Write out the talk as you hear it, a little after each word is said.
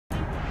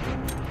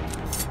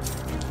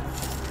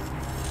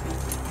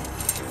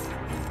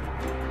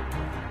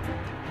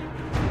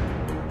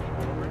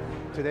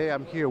today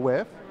I'm here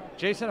with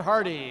Jason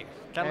Hardy,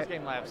 Catalyst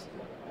Game Labs.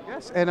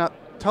 Yes, and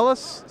tell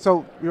us,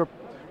 so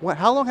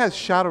how long has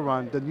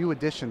Shadowrun, the new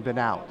edition, been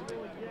out?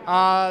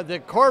 The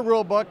core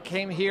rulebook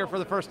came here for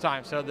the first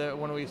time. So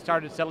when we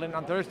started selling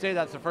on Thursday,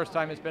 that's the first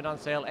time it's been on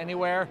sale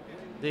anywhere.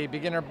 The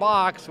beginner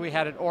box, we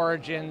had at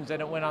Origins,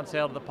 and it went on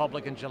sale to the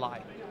public in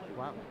July.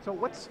 Wow. So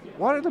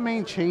what are the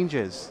main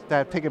changes that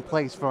have taken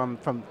place from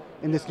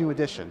in this new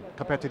edition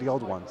compared to the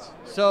old ones?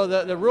 So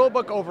the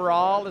rulebook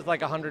overall is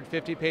like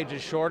 150 pages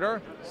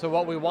shorter. So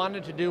what we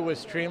wanted to do was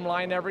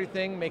streamline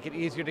everything, make it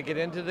easier to get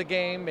into the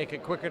game, make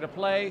it quicker to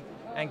play,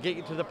 and get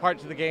you to the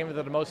parts of the game that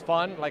are the most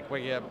fun, like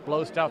where you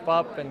blow stuff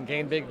up and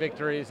gain big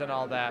victories and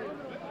all that.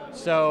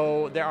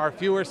 So there are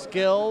fewer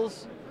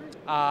skills.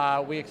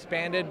 We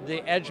expanded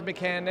the edge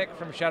mechanic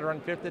from Shadowrun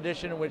 5th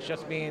edition, which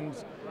just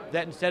means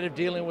that instead of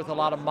dealing with a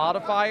lot of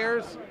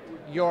modifiers,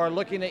 you're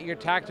looking at your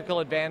tactical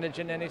advantage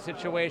in any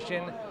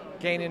situation,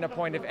 gaining a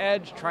point of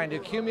edge, trying to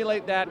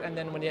accumulate that, and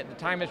then when the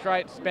time is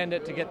right, spend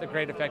it to get the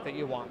great effect that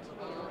you want.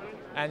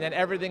 And then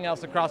everything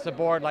else across the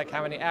board, like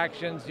how many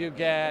actions you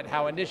get,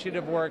 how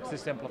initiative works,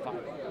 is simplified.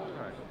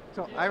 Right.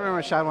 So I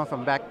remember Shadowrun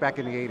from back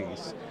in the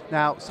 80s.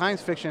 Now,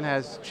 science fiction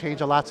has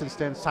changed a lot since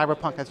then.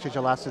 Cyberpunk has changed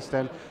a lot since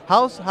then.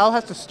 How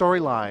has the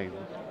storyline,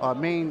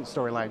 main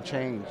storyline,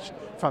 changed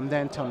from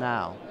then till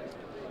now?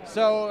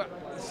 So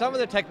some of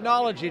the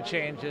technology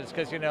changes,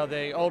 because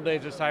the old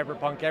days of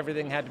Cyberpunk,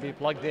 everything had to be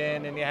plugged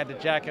in and you had to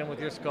jack in with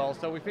your skull.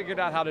 So we figured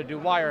out how to do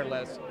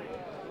wireless.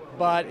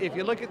 But if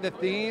you look at the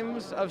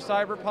themes of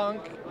Cyberpunk,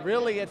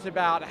 really it's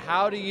about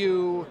how do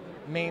you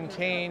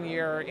maintain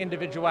your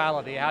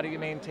individuality, how do you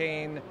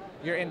maintain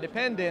your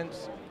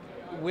independence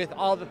with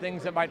all the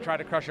things that might try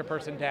to crush a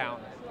person down.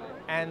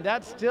 And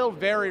that's still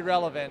very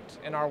relevant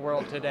in our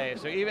world today.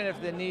 So even if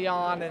the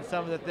neon and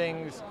some of the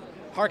things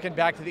harken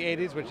back to the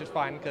 80s, which is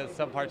fine because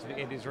some parts of the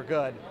 80s were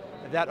good,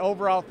 that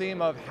overall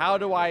theme of how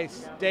do I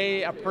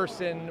stay a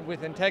person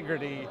with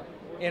integrity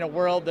in a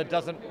world that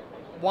doesn't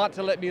want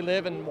to let me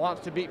live and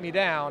wants to beat me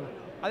down,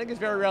 I think is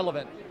very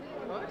relevant.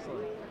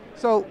 Excellent.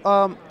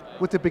 So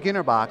with the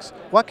beginner box,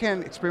 what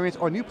can experienced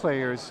or new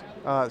players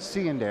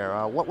see in there?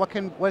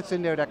 What's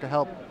in there that can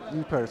help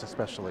new players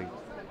especially?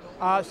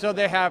 So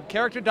they have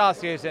character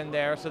dossiers in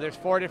there, so there's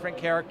 4 different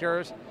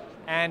characters,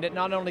 and it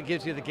not only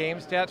gives you the game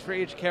stats for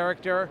each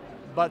character,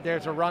 but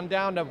there's a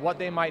rundown of what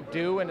they might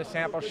do in a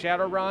sample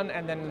Shadowrun,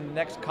 and then in the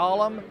next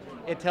column,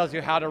 it tells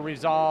you how to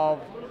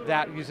resolve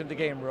that using the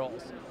game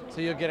rules.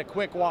 So you'll get a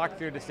quick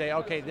walkthrough to say,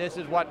 okay, this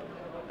is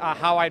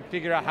how I'd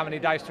figure out how many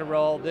dice to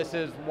roll, this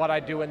is what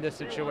I do in this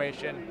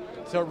situation.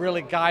 So it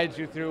really guides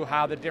you through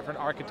how the different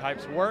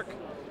archetypes work.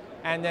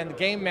 And then the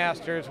game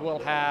masters will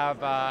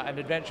have an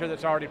adventure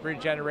that's already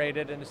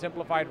pre-generated and a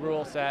simplified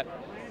rule set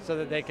so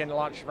that they can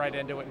launch right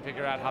into it and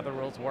figure out how the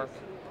rules work.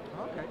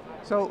 Okay.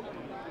 So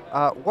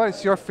what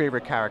is your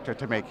favorite character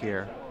to make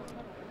here?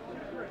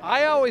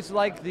 I always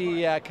like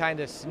the kind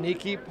of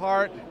sneaky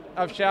part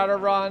of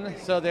Shadowrun.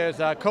 So there's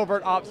a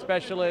covert ops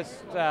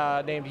specialist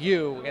named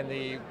Yu in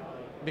the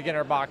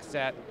beginner box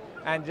set.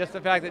 And just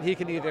the fact that he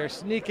can either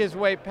sneak his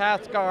way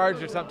past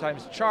guards or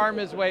sometimes charm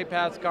his way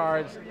past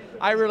guards,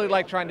 I really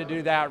like trying to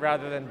do that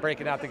rather than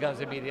breaking out the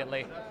guns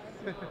immediately.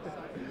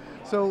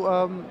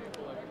 So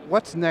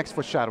what's next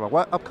for Shadowrun?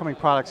 What upcoming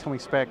products can we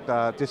expect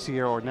this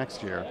year or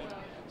next year?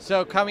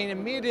 So coming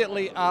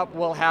immediately up,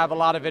 we'll have a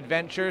lot of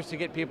adventures to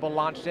get people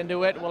launched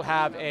into it. We'll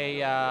have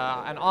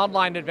an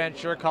online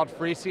adventure called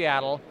Free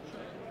Seattle,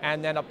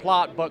 and then a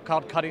plot book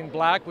called Cutting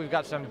Black. We've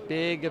got some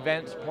big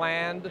events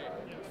planned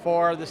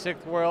for the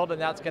 6th world, and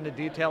that's going to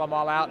detail them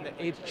all out. And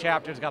each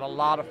chapter's got a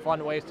lot of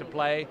fun ways to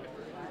play.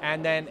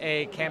 And then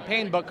a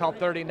campaign book called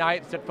 30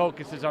 Nights that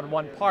focuses on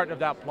one part of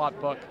that plot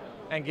book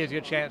and gives you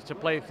a chance to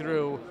play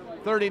through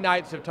 30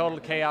 nights of total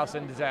chaos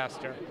and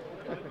disaster.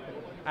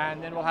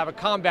 And then we'll have a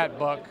combat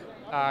book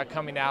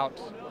coming out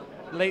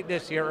late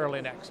this year,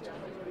 early next.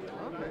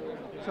 Okay.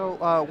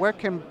 So where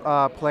can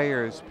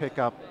players pick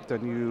up the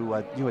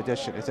new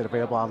edition? Is it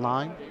available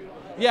online?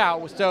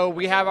 Yeah, so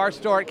we have our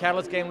store at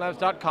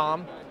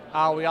catalystgamelabs.com.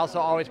 We also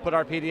always put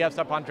our PDFs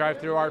up on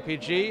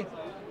DriveThruRPG,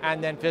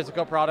 and then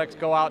physical products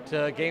go out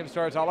to game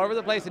stores all over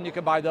the place, and you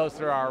can buy those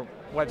through our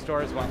web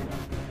store as well.